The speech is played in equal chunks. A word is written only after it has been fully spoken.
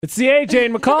It's the AJ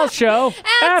and McCall show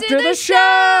after the show.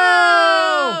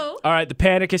 All right, the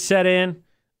panic is set in.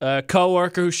 A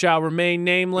coworker who shall remain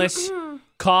nameless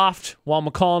coughed while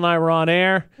McCall and I were on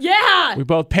air. Yeah. We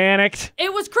both panicked.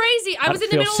 It was crazy. I was in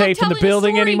the middle safe of telling in the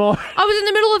building a story. anymore. I was in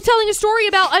the middle of telling a story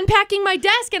about unpacking my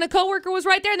desk, and a coworker was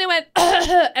right there, and they went,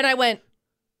 and I went,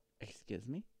 excuse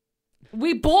me?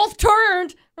 We both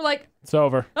turned. We're like, it's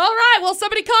over. All right, well,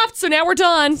 somebody coughed, so now we're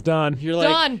done. It's done. You're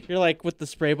like with the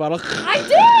spray bottle. I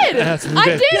did. I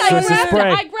did.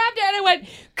 I grabbed it, and I went,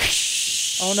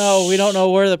 oh no, we don't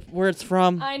know where it's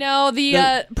from. I know.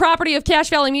 The property of Cache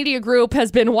Valley Media Group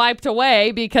has been wiped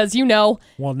away because,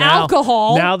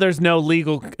 alcohol. Now there's no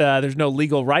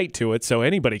legal right to it, so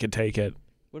anybody can take it.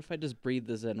 What if I just breathe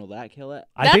this in? Will that kill it?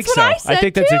 I think so. I said,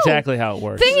 think that's too. exactly how it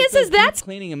works. Thing is that's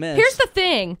cleaning a mess. Here's the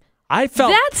thing. I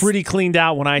felt pretty cleaned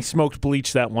out when I smoked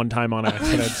bleach that one time on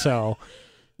accident. So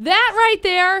that right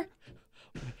there,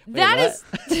 Wait,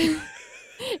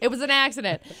 it was an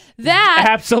accident. That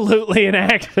absolutely an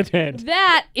accident.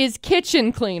 That is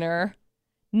kitchen cleaner,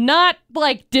 not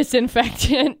like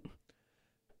disinfectant.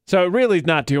 So it really is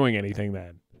not doing anything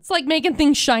then. It's like making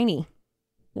things shiny.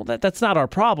 Well, that's not our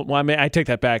problem. Well, I mean, I take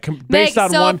that back.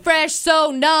 Fresh,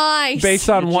 so nice. Based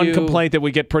on one complaint that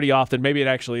we get pretty often, maybe it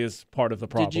actually is part of the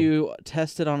problem. Did you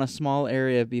test it on a small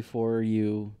area before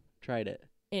you tried it?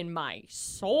 In my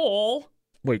soul.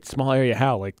 Wait, small area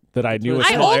how? Like that I knew a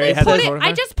I small area had that?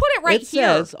 I just put it right here.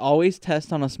 It says always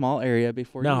test on a small area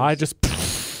before you use. I just...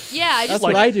 Yeah, I just... That's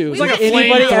what I do. It's like a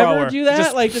anybody flamethrower. ever do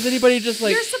that? Does anybody just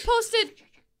like...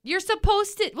 You're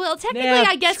supposed to, well, technically,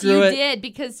 I guess you did,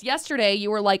 because yesterday you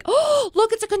were like, oh,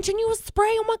 look, it's a continuous spray.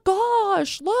 Oh my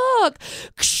gosh, look.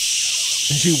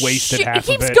 She wasted half of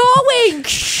it. It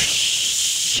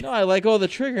keeps No, I let go of the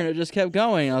trigger and it just kept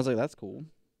going. I was like, that's cool.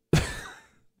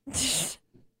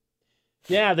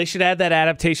 Yeah, they should add that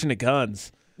adaptation to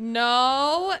guns.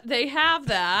 No, they have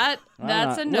that.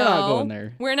 That's a no. We're not going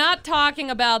there. We're not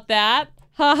talking about that.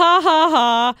 Ha ha ha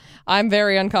ha. I'm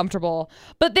very uncomfortable.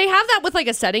 But they have that with like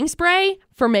a setting spray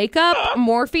for makeup.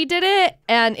 Morphe did it,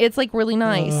 and it's like really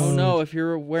nice. Oh no, if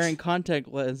you're wearing contact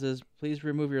lenses, please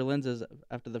remove your lenses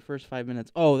after the first 5 minutes.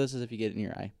 Oh, this is if you get it in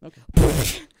your eye. Okay.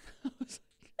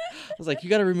 I was like, you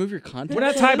got to remove your contact. We're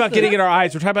not talking about getting it in our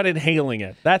eyes. We're talking about inhaling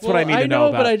it. That's what I need to know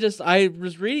about. But I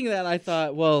was reading that and I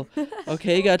thought, well,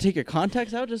 okay, you got to take your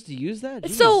contacts out just to use that?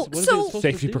 Jeez, so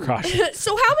safety precautions.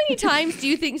 So how many times do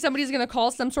you think somebody's going to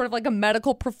call some sort of like a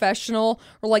medical professional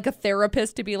or like a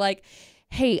therapist to be like,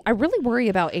 hey, I really worry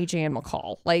about AJ and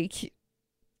McCall. Like,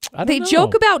 they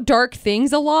joke about dark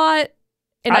things a lot.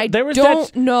 And I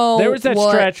don't know. There was that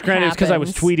stretch, granted, it's because I was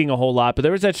happens. tweeting a whole lot, but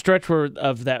there was that stretch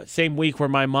of that same week where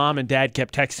my mom and dad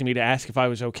kept texting me to ask if I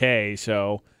was okay.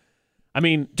 So, I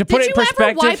mean, to put it in perspective.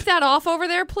 Did you ever wipe that off over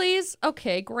there, please?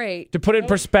 Okay, great. To put it in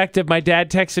perspective, my dad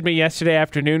texted me yesterday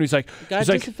afternoon. He's like,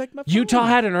 Utah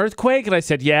had an earthquake? And I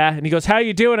said, yeah. And he goes, how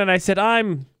you doing? And I said,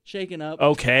 I'm shaking up.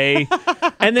 Okay.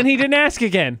 And then he didn't ask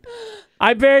again.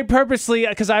 I very purposely,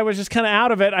 because I was just kind of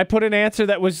out of it, I put an answer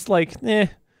that was like, eh.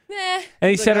 And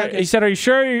he said, "Are you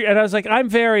sure?" And I was like, "I'm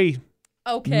very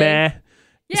meh."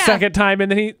 Yeah. Second time,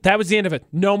 and then that was the end of it.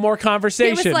 No more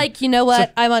conversation. He was like, you know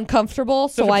what? I'm uncomfortable,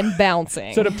 so I'm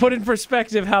bouncing. So to put in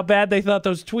perspective how bad they thought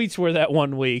those tweets were that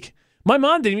one week, my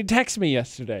mom didn't even text me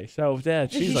yesterday. So yeah,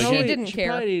 she's like, she didn't care. She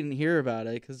probably didn't hear about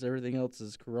it because everything else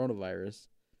is coronavirus.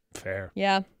 Fair.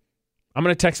 Yeah. I'm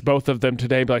gonna text both of them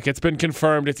today. Be like, it's been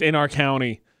confirmed. It's in our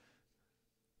county.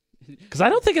 Because I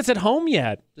don't think it's at home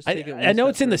yet. I know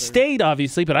it's in the state,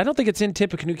 obviously, but I don't think it's in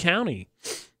Tippecanoe County.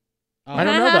 I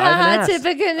don't know, though. I haven't asked.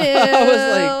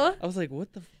 Tippecanoe. I was like, what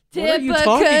are you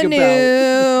talking about?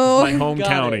 It's my home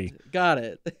county. Got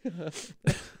it.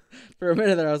 For a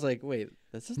minute there, I was like, wait,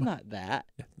 this is not that.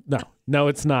 No,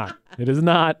 it's not. It is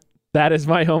not. That is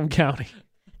my home county.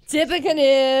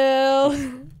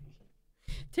 Tippecanoe.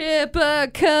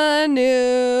 Tippecanoe.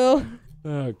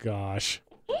 Oh, gosh.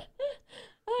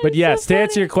 But yes, to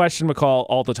answer your question, McCall,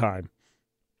 all the time.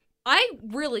 I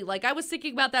really, I was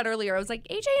thinking about that earlier. I was like,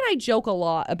 AJ and I joke a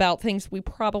lot about things we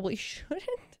probably shouldn't.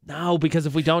 No, because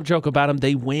if we don't joke about them,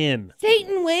 they win.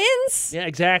 Satan wins? Yeah,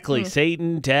 exactly.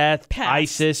 Satan, death,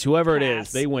 ISIS, whoever it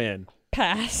is, they win.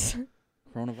 Pass.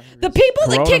 Coronavirus. The people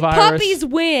that kick puppies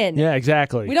win. Yeah,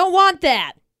 exactly. We don't want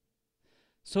that.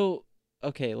 So,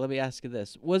 okay, let me ask you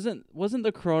this. Wasn't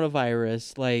the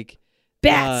coronavirus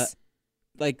bats?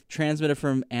 Transmitted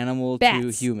from animal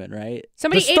to human, right?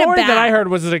 Somebody ate a bat. The story that I heard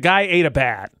was that a guy ate a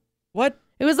bat. What?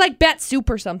 It was like bat soup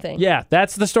or something. Yeah,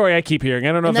 that's the story I keep hearing.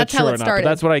 I don't know if that's true or not, but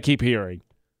that's what I keep hearing.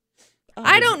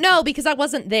 I don't know because I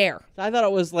wasn't there. I thought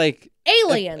it was like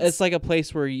aliens. It's like a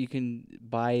place where you can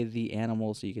buy the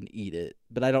animal so you can eat it,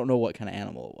 but I don't know what kind of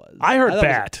animal it was. I heard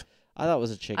bat. I thought it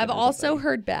was a chicken. I've also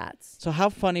heard bats. So how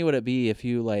funny would it be if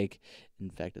you like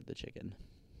infected the chicken?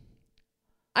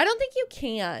 I don't think you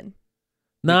can.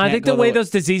 No, I think the way those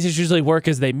diseases usually work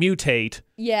is they mutate.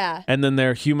 Yeah. And then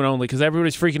they're human only because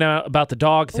everybody's freaking out about the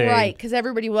dog thing. Right, because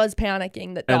everybody was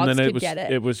panicking that dogs could get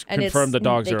it. It was confirmed the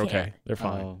dogs are okay. They're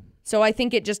fine. Oh. So I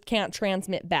think it just can't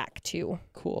transmit back to.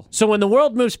 Cool. So when the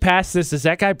world moves past this, does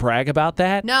that guy brag about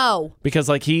that? No. Because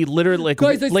like he literally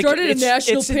guys, they started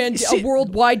a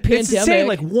worldwide pandemic. It's insane.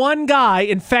 Like one guy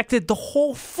infected the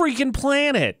whole freaking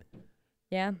planet.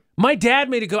 Yeah. My dad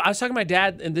made it go. I was talking to my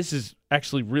dad, and this is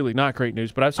actually really not great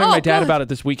news, but I was talking to my dad about it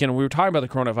this weekend, and we were talking about the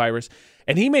coronavirus,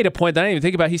 and he made a point that I didn't even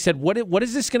think about. He said, what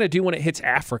is this going to do when it hits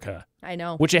Africa? I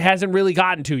know. Which it hasn't really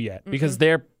gotten to yet because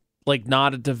they're like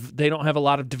they don't have a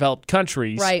lot of developed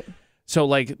countries. Right. So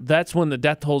like that's when the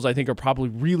death tolls I think are probably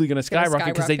really going to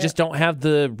skyrocket because they just don't have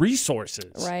the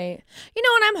resources. Right. You know,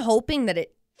 and I'm hoping that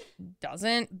it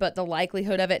doesn't, but the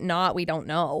likelihood of it not, we don't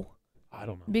know. I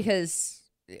don't know. Because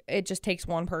it just takes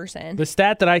one person. The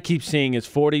stat that I keep seeing is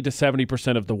 40 to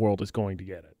 70% of the world is going to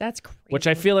get it. That's crazy. Which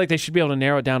I feel like they should be able to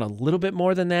narrow it down a little bit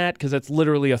more than that because that's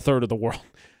literally a third of the world.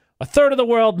 A third of the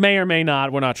world may or may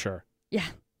not. We're not sure. Yeah.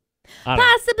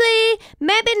 Possibly.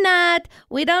 Maybe not.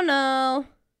 We don't know.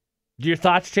 Do your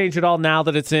thoughts change at all now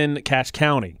that it's in Cache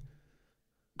County?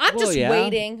 I'm just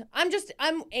waiting.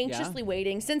 I'm anxiously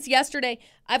waiting. Since yesterday,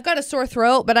 I've got a sore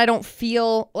throat, but I don't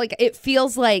feel like it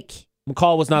feels like.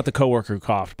 McCall was not the coworker who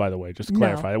coughed, by the way, just to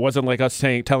clarify. It wasn't like us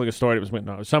telling a story. It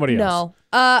was somebody else.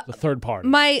 No. The third party.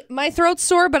 My throat's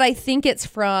sore, but I think it's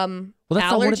from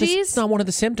allergies. It's not one of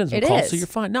the symptoms, it McCall, is. So you're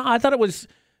fine. No, I thought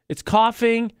it's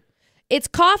coughing. It's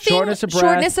coughing,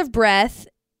 shortness of breath,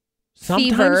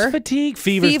 sometimes fatigue.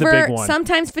 Fever's the big one.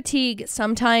 Sometimes fatigue,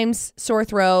 sometimes sore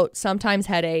throat, sometimes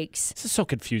headaches. This is so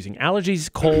confusing.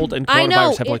 Allergies, cold, and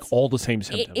coronavirus have like all the same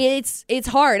symptoms. It's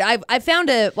hard. I found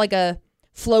a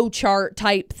flow chart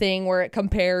type thing where it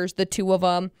compares the two of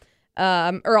them,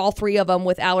 or all three of them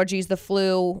with allergies, the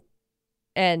flu,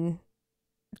 and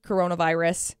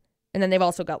coronavirus. And then they've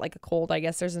also got like a cold. I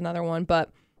guess there's another one,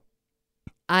 but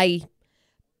I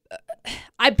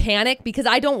panic because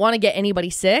I don't want to get anybody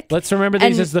sick. Let's remember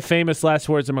these as the famous last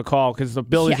words of McCall because the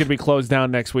building's going to be closed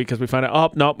down next week because we find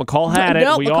out, McCall had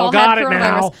it. We all got it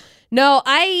now. No,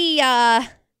 I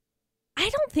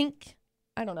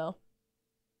don't know.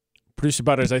 Producer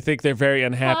Butterz, I think they're very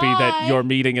unhappy that your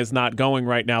meeting is not going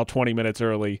right now 20 minutes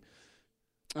early.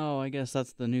 Oh, I guess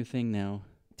that's the new thing now.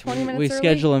 20 minutes we early?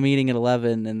 schedule a meeting at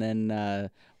 11 and then,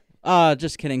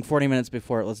 just kidding, 40 minutes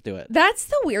before it. Let's do it. That's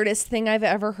the weirdest thing I've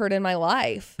ever heard in my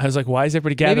life. I was like, why is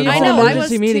everybody gathered? Maybe I know, an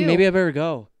emergency meeting. too. Maybe I better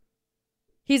go.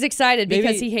 He's excited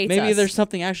because he hates us. Maybe there's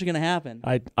something actually going to happen.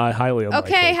 I highly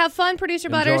unlikely. Okay, have fun, Producer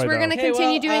Butterz. We're going to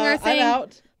continue doing our thing. I'm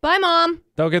out. Bye, Mom.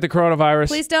 Don't get the coronavirus.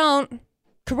 Please don't.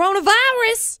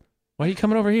 Coronavirus. Why are you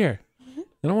coming over here?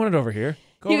 I don't want it over here.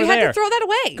 Go over had there. to throw that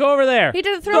away. Go over there. He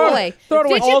did a throwaway. Throw it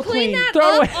away. Did you clean that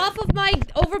up off of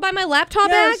over by my laptop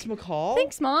Yes, bag? McCall.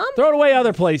 Thanks, Mom. Throw it away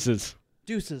other places.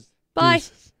 Deuces. Bye.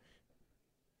 Deuces.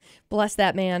 Bless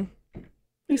that man.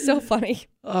 He's so funny.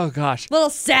 Oh, gosh. Little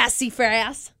sassy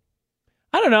frass.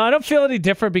 I don't know. I don't feel any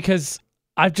different because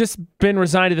I've just been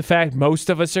resigned to the fact most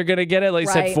of us are going to get it. Like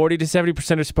I said, 40 to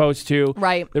 70% are supposed to.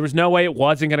 Right. There was no way it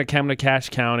wasn't going to come to Cache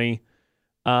County.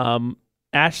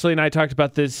 Ashley and I talked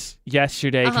about this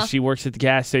yesterday because she works at the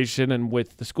gas station, and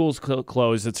with the schools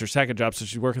closed, it's her second job, so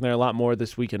she's working there a lot more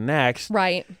this week and next.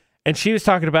 Right. And she was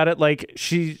talking about it like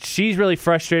she's really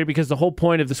frustrated because the whole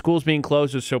point of the schools being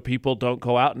closed is so people don't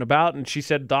go out and about. And she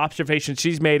said the observation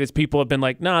she's made is people have been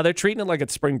like, nah, they're treating it like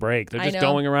it's spring break. They're just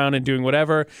going around and doing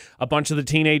whatever. A bunch of the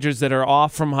teenagers that are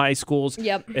off from high schools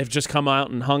have just come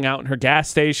out and hung out in her gas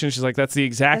station. She's like, that's the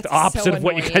exact opposite of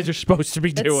what you guys are supposed to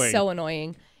be doing. That's so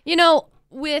annoying. You know,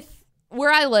 with where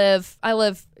I live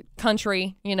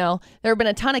country, you know, there have been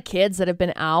a ton of kids that have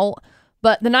been out.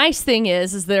 But the nice thing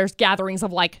is there's gatherings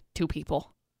of like 2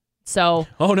 people. So.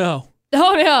 Oh, no.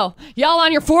 Y'all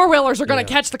on your 4-wheelers are going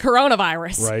to catch the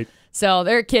coronavirus. Right. So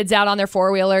there are kids out on their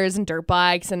 4-wheelers and dirt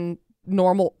bikes and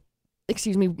normal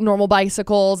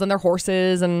bicycles and their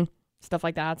horses and stuff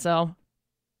like that. So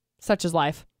such is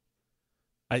life.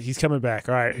 He's coming back.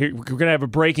 All right. We're going to have a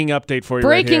breaking update for you.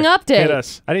 Breaking update. Hit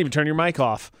us. I didn't even turn your mic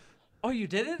off. Oh, you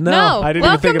didn't? No, I didn't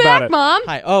even think about it. Mom.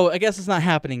 Hi. Oh, I guess it's not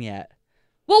happening yet.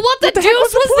 Well, what the deuce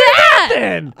was that?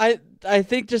 Then? I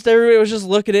think just everybody was just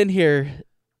looking in here,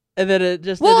 and then it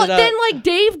just Well, ended then up, like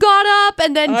Dave got up,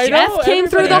 and then I Jeff know, came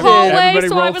through the everybody did. hallway. Everybody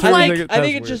So I rolled was through. like, I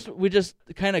think That's we just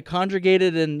kind of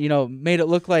conjugated and made it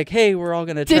look like, hey, we're all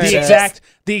gonna try Did to you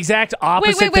the exact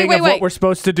opposite wait, thing of wait. what we're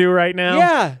supposed to do right now.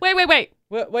 yeah. wait. Wait.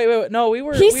 No, we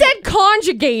were. He said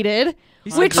conjugated,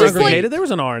 which is like, Congregated. There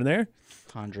was an R in there.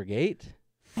 Conjugate.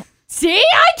 see,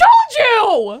 I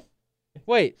told you.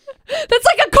 Wait. That's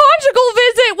like a conjugal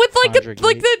visit with like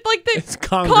the It's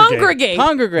congregate.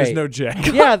 Congregate. There's no J.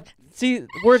 Yeah. See,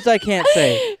 words I can't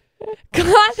say.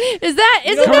 God, isn't that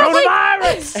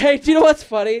like Coronavirus. Hey, do you know what's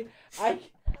funny?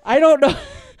 I don't know.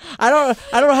 I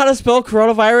don't know how to spell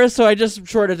coronavirus, so I just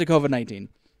shorted it to COVID-19.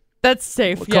 that's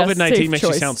safe? Well, Yes, COVID-19 safe makes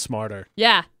choice. you sound smarter.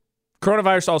 Yeah,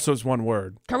 Coronavirus also is one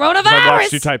word. I coronavirus.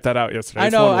 watched you type that out yesterday. I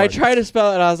It's know. one I word. tried to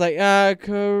spell it, and I was like,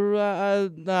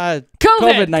 COVID.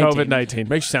 COVID-19. COVID-19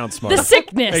 makes you sound smarter. The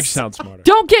sickness. Makes you sound smarter.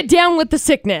 Don't get down with the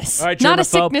sickness. All right, Not a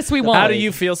germaphobe. sickness we want. How do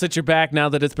you feel since you're back now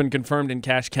that it's been confirmed in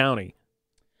Cache County?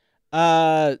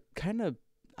 Kind of.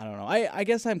 I don't know. I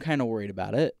guess I'm kind of worried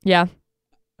about it. Yeah.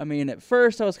 I mean, at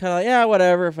first I was kind of like, yeah,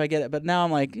 whatever if I get it, but now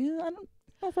I'm like, I don't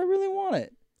know if I really want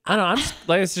it. I don't know. I'm just,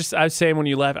 like it's just I was saying when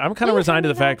you left. I'm kind of resigned to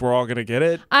the fact we're all gonna get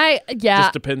it.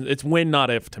 Just depends. It's when, not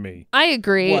if, to me. I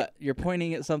agree. What? You're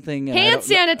pointing at something. And Hand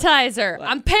sanitizer.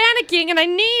 I'm panicking and I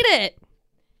need it.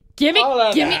 Give me.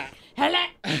 Hello.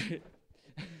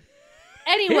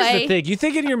 Anyway. Here's the thing. You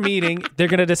think in your meeting they're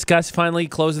gonna discuss finally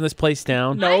closing this place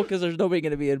down? No, because there's nobody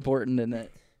going to be important in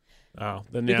it. Oh,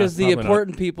 then yeah. Because the probably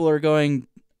important people are going.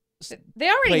 They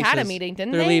already had a places. meeting,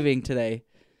 didn't They're they? leaving today.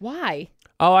 Why?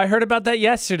 not. Oh, I heard about that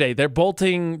yesterday. They're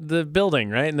bolting the building,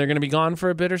 right? And they're gonna be gone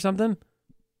for a bit or something.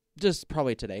 Just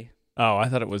probably today. Oh, I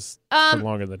thought it was for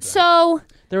longer than that. So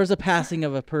There was a passing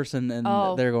of a person, and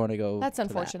Oh, they're going to go. that's to that,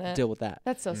 unfortunate. deal with that.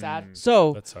 that's so sad.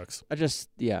 So That sucks. I just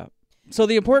So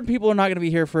the important people are not going to be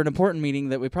here for an important meeting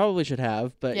that we probably should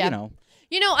have, but Yeah.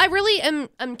 You know, I really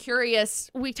am curious.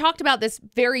 We talked about this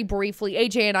very briefly.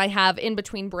 AJ and I have in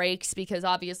between breaks because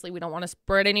obviously we don't want to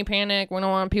spread any panic. We don't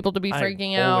want people to be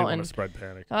freaking I out. only want And to spread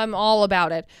panic. I'm all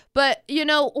about it. But you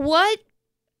know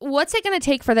what's it going to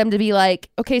take for them to be like,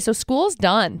 okay, so school's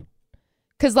done?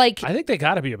 Because like I think they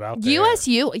got to be about there.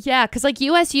 USU, yeah, because like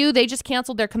USU, they just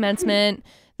canceled their commencement.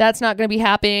 That's not going to be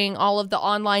happening. All of the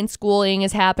online schooling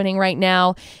is happening right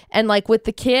now. And like with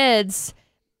the kids,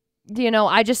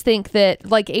 I just think that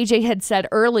like AJ had said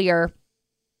earlier,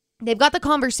 they've got the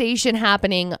conversation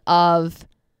happening of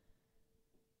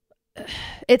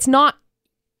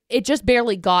it just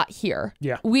barely got here.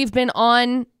 Yeah. We've been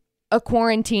on a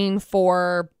quarantine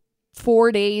for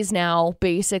 4 days now,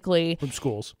 basically.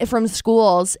 From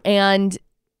schools. And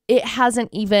it hasn't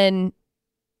even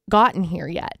gotten here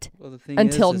yet. Well, the thing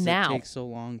until is now. It takes so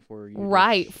long for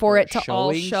you for it to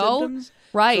all showing show. symptoms.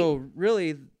 Right. So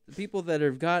really, the people that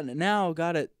have gotten it now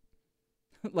got it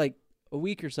like a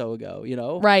week or so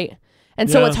ago, Right. And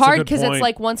so Yeah, it's that's a hard good because it's point.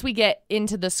 like once we get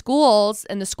into the schools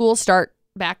and the schools start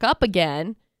back up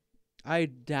again. I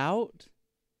doubt.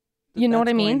 You know what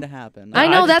that's I mean? Going to happen. I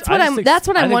know that's what I'm think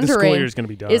wondering. The school year's going to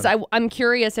be done. Is I'm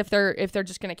curious if they're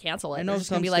just going to cancel it. I know They're just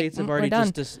some gonna be like, states have we're already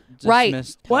done. just Right.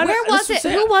 dismissed. Why Where not- was let's it? just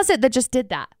say- Who was it that just did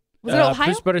that? Was it Ohio?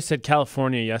 Producer Butterz said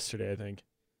California yesterday, I think.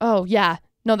 Oh yeah,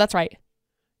 no, that's right.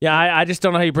 Yeah, I just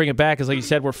don't know how you bring it back because, like you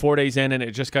said, we're 4 days in and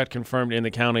it just got confirmed in the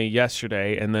county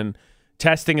yesterday. And then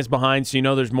testing is behind, so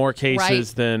there's more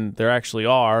cases than there actually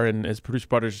are. And as Producer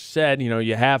Butterz said,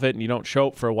 you have it and you don't show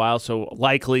it for a while. So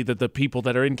likely that the people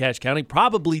that are in Cache County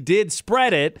probably did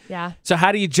spread it. Yeah. So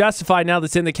how do you justify now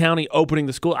that's in the county opening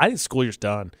the school? I think school year's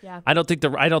done. Yeah. I don't think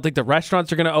the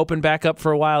restaurants are going to open back up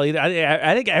for a while either.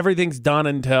 I think everything's done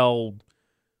until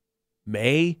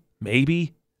May,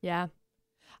 maybe. Yeah.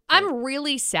 I'm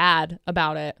really sad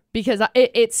about it because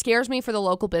it scares me for the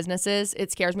local businesses. It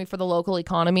scares me for the local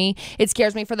economy. It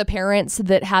scares me for the parents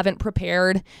that haven't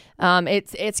prepared.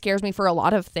 It scares me for a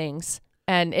lot of things.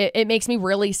 And it makes me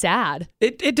really sad.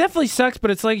 It definitely sucks, but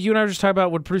it's like you and I were just talking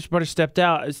about when Producer Butterz stepped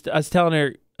out. I was telling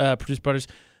her, Producer Butterz,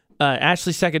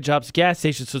 Ashley's second job's a gas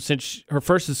station. So since her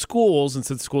first is schools, and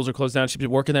since schools are closed down, she's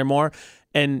been working there more.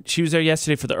 And she was there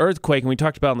yesterday for the earthquake, and we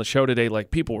talked about on the show today,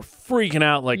 like people were freaking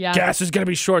out, like gas is going to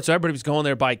be short. So everybody was going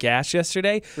there to buy gas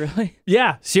yesterday. Really?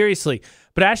 Yeah, seriously.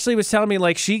 But Ashley was telling me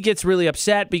like she gets really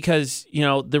upset because,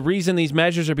 the reason these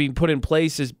measures are being put in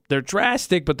place is they're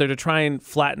drastic, but they're to try and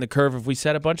flatten the curve, if we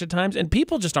said a bunch of times, and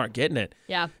people just aren't getting it.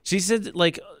 Yeah. She said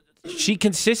like she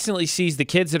consistently sees the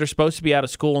kids that are supposed to be out of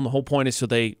school, and the whole point is so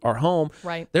they are home.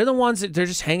 Right. They're the ones that they're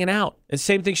just hanging out. And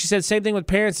same thing, she said, same thing with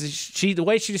parents. The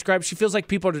way she described, she feels like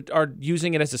people are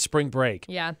using it as a spring break.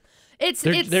 Yeah.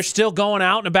 They're still going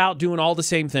out and about doing all the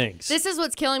same things. This is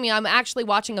what's killing me. I'm actually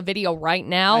watching a video right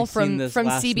now from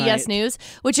CBS night. News,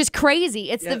 which is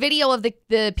crazy. It's the video of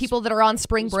the people that are on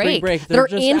spring break. They're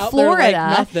in out Florida, there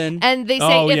like nothing. and they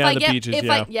say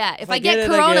if I get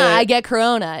corona, I get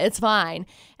corona. It's fine.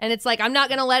 And it's like, I'm not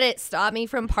going to let it stop me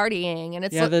from partying. And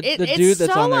it's the dude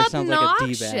that's so on there sounds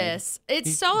obnoxious. like a D-bag.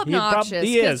 It's so obnoxious.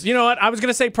 He is. You know what? I was going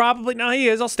to say probably. No, he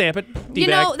is. I'll stamp it. D-bag. You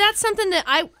know, that's something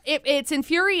that it's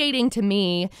infuriating to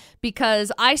me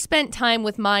because I spent time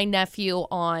with my nephew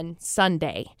on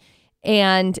Sunday.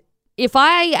 And if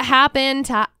I happen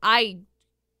to,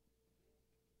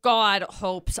 God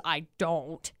hopes I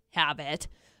don't have it.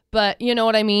 But you know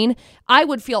what I mean? I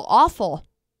would feel awful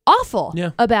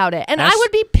about it. And I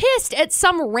would be pissed at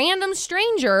some random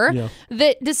stranger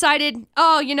that decided,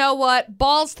 oh, you know what?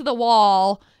 Balls to the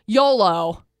wall,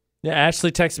 YOLO. Yeah,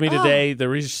 Ashley texted me today. The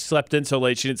reason she slept in so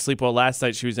late, she didn't sleep well last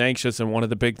night. She was anxious, and one of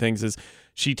the big things is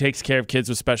she takes care of kids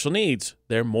with special needs.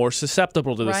 They're more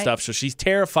susceptible to this stuff, so she's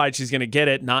terrified she's going to get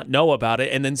it, not know about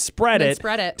it, and then spread it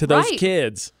to those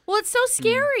kids. Well, it's so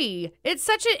scary. It's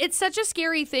such a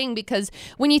scary thing because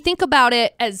when you think about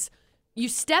it as you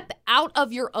step out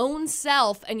of your own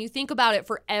self and you think about it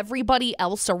for everybody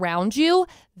else around you,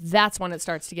 that's when it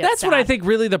starts to get sad. What I think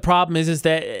really the problem is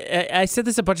that I said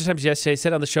this a bunch of times yesterday. I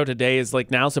said on the show today is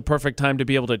like now's the perfect time to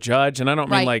be able to judge. And I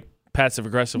don't mean like passive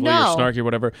aggressively or snarky or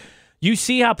whatever. You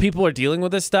see how people are dealing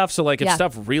with this stuff. So like if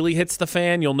stuff really hits the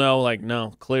fan, you'll know like,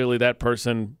 no, clearly that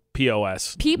person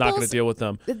POS. Not going to deal with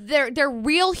them. Their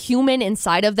real human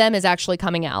inside of them is actually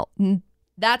coming out.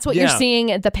 That's what you're seeing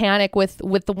at the panic with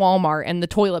the Walmart and the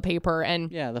toilet paper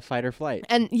and the fight or flight.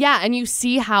 And you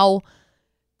see how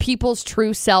people's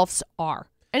true selves are.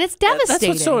 And it's devastating. That's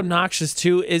what's so obnoxious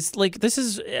too is like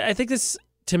I think this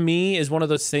to me is one of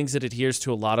those things that adheres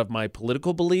to a lot of my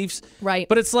political beliefs. Right.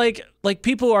 But it's like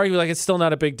people argue like it's still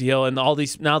not a big deal and all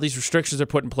these restrictions are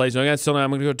put in place. I'm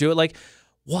going to go do it. Like,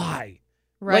 why?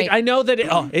 Right. Like I know that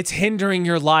it's hindering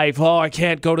your life. Oh, I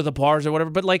can't go to the bars or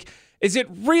whatever. But like, is it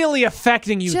really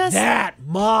affecting you that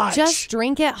much? Just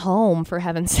drink at home, for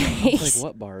heaven's sake. Like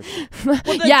what bars?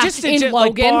 Just in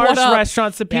Logan, like bars,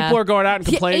 restaurants that people are going out and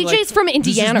complaining. AJ's from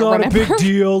Indiana, this is not remember? a big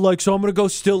deal. Like, so I'm going to go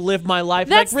still live my life.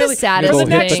 That's like, really, the saddest for the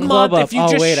next thing. month, if you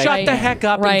shut the heck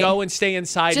up and go and stay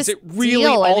inside, just is it really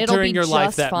altering your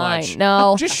life that fine. much?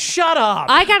 No. Just shut up.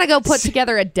 I got to go put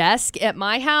together a desk at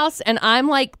my house, and I'm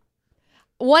like,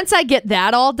 once I get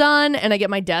that all done and I get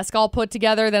my desk all put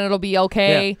together, then it'll be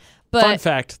okay. Yeah. But fun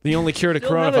fact, the only cure to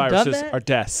coronaviruses are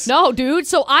desks. No, dude.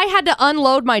 So I had to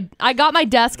I got my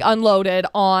desk unloaded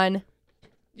on...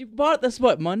 You bought this,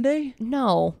 Monday?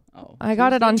 No. Oh, I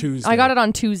got it on Tuesday. I got it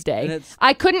on Tuesday.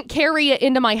 I couldn't carry it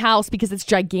into my house because it's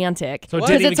gigantic. So it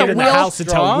didn't even get in the house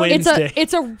until Wednesday.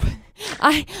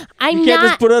 I'm you can't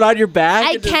just put it on your back?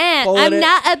 I can't. I'm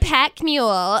not a pack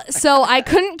mule. So I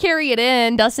couldn't carry it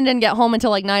in. Dustin didn't get home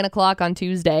until like 9 o'clock on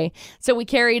Tuesday. So we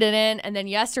carried it in. And then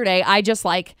yesterday I just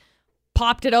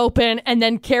popped it open and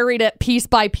then carried it piece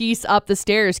by piece up the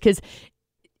stairs because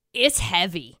it's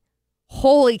heavy.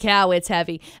 Holy cow, it's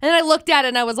heavy. And then I looked at it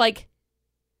and I was like,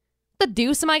 what the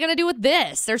deuce am I going to do with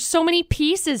this? There's so many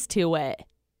pieces to it.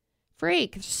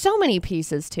 Freak, there's so many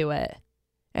pieces to it.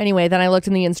 Anyway, then I looked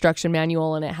in the instruction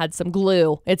manual and it had some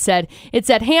glue. It said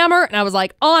hammer, and I was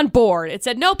like, on board. It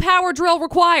said no power drill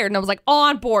required, and I was like,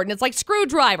 on board. And it's like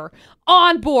screwdriver,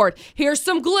 on board. Here's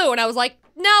some glue, and I was like,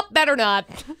 nope, better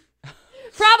not.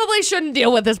 Probably shouldn't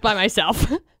deal with this by myself.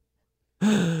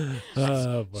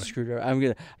 Screwdriver. I'm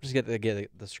just gonna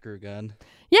get the screw gun.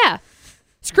 Yeah,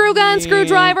 screw gun,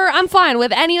 screwdriver. I'm fine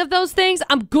with any of those things.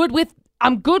 I'm good with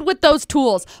those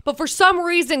tools. But for some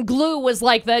reason, glue was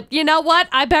like that. You know what?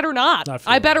 I better not.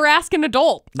 I better ask an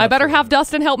adult. I better have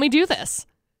Dustin help me do this.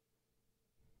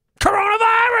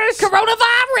 Coronavirus.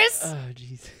 Oh,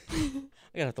 jeez.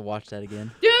 I gotta have to watch that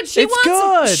again. Dude, she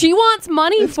wants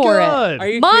money for it. Are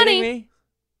you kidding me?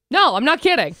 No, I'm not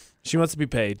kidding. She wants to be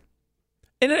paid.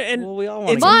 And well, we all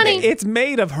want money. It's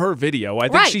made of her video. I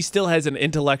think she still has an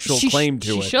intellectual claim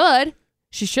to it.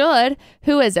 She should.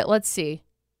 Who is it? Let's see.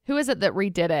 Who is it that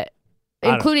redid it?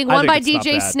 Including one by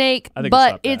DJ Snake,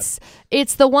 but it's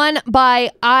the one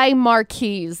by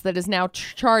iMarquise that is now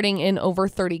charting in over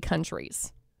 30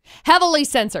 countries. Heavily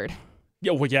censored.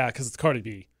 Yeah, well, yeah, because it's Cardi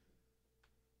B.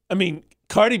 I mean,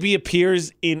 Cardi B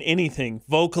appears in anything,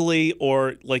 vocally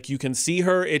or like you can see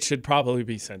her, it should probably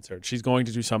be censored. She's going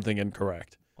to do something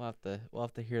incorrect. We'll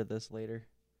have to hear this later.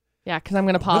 Yeah, because I'm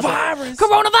going to pause it.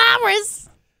 Coronavirus!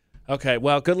 Okay,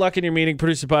 well, good luck in your meeting,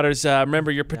 Producer Butterz.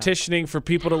 Remember, you're petitioning for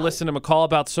people to listen to McCall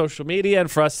about social media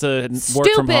and for us to work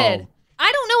from home.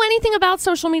 I don't know anything about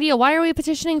social media. Why are we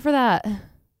petitioning for that?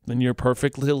 then you're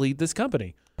perfect to lead this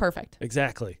company. Perfect.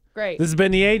 Exactly. Great. This has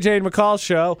been the AJ and McCall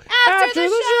Show. After the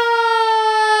show.